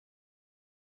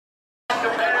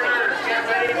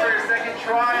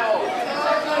trial.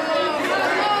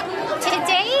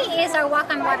 Today is our walk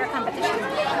on water competition,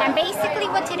 and basically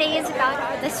what today is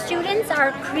about, the students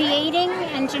are creating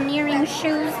engineering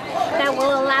shoes that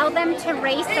will allow them to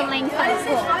race the length of the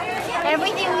pool.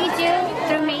 Everything we do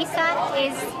through MESA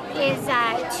is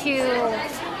to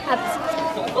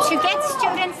get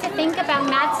students to think about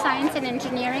math, science, and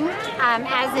engineering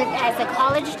as a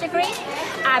college degree.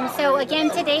 So again,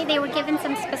 today they were given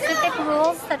some specific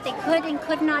rules that they could and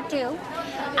could not do.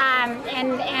 And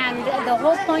the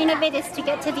whole point of it is to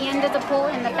get to the end of the pool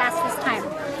in the fastest time.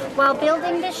 While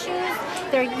building the shoes,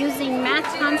 they're using math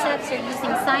concepts, they're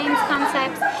using science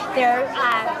concepts, they're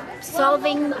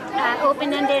solving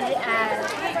open-ended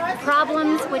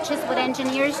problems, which is what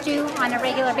engineers do on a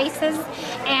regular basis,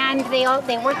 and they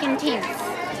work in teams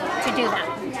to do that.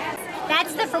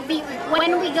 That's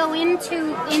when we go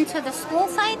into the school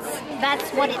sites,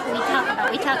 that's what we talk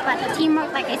about. We talk about the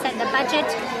teamwork, like I said, the budget.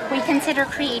 We consider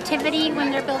creativity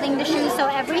when they're building the shoes, so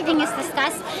everything is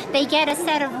discussed. They get a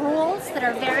set of rules that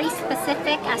are very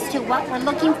specific as to what we're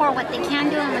looking for, what they can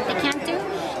do and what they can't do.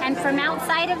 And from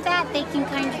outside of that, they can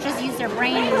kind of just use their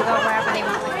brain and go wherever they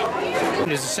want with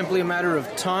it. Is it simply a matter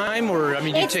of time, or I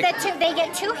mean, they get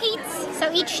 2 heats, so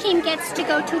each team gets to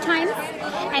go 2 times,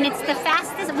 and it's the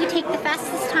fastest. We take the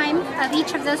fastest time of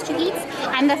each of those 2 heats,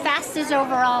 and the fastest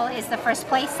overall is the first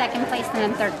place, second place, and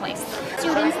then third place.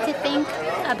 Students to think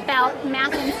about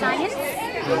math and science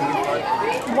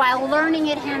while learning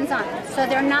it hands-on. So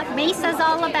they're not, MESA's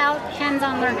all about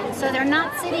hands-on learning. So they're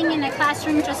not sitting in a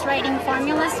classroom just writing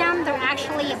formulas down, they're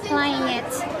actually applying it,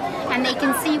 and they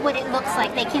can see what it looks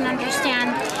like. They can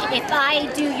understand if I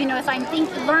do, if I'm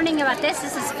learning about this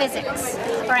is physics,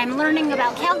 or I'm learning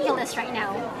about calculus right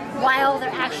now, while they're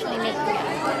actually making it.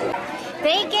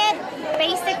 They get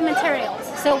basic materials.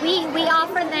 So we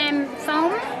offer them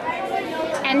foam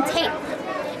and tape.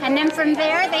 And then from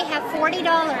there, they have $40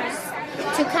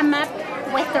 to come up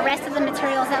with the rest of the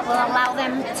materials that will allow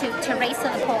them to race to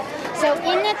the pole. So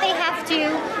in it, they have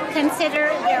to consider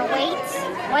their weights,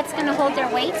 what's going to hold their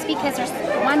weights, because there's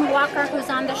one walker who's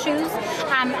on the shoes.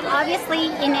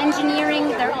 Obviously, in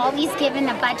engineering, they're always given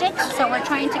a budget, so we're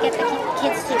trying to get the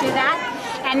kids to do that.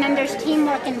 And then there's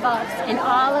teamwork involved in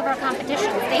all of our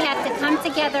competitions. They have to come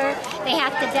together, they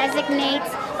have to designate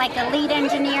like a lead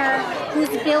engineer who's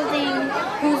building,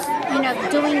 who's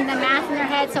doing the math in their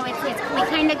head. So we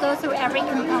kind of go through every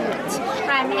component.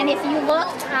 And if you look,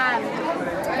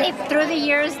 through the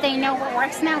years they know what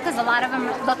works now, because a lot of them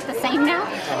look the same now.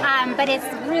 But it's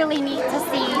really neat to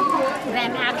see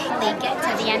them actually get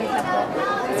to the end of the pool.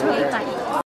 It's really fun.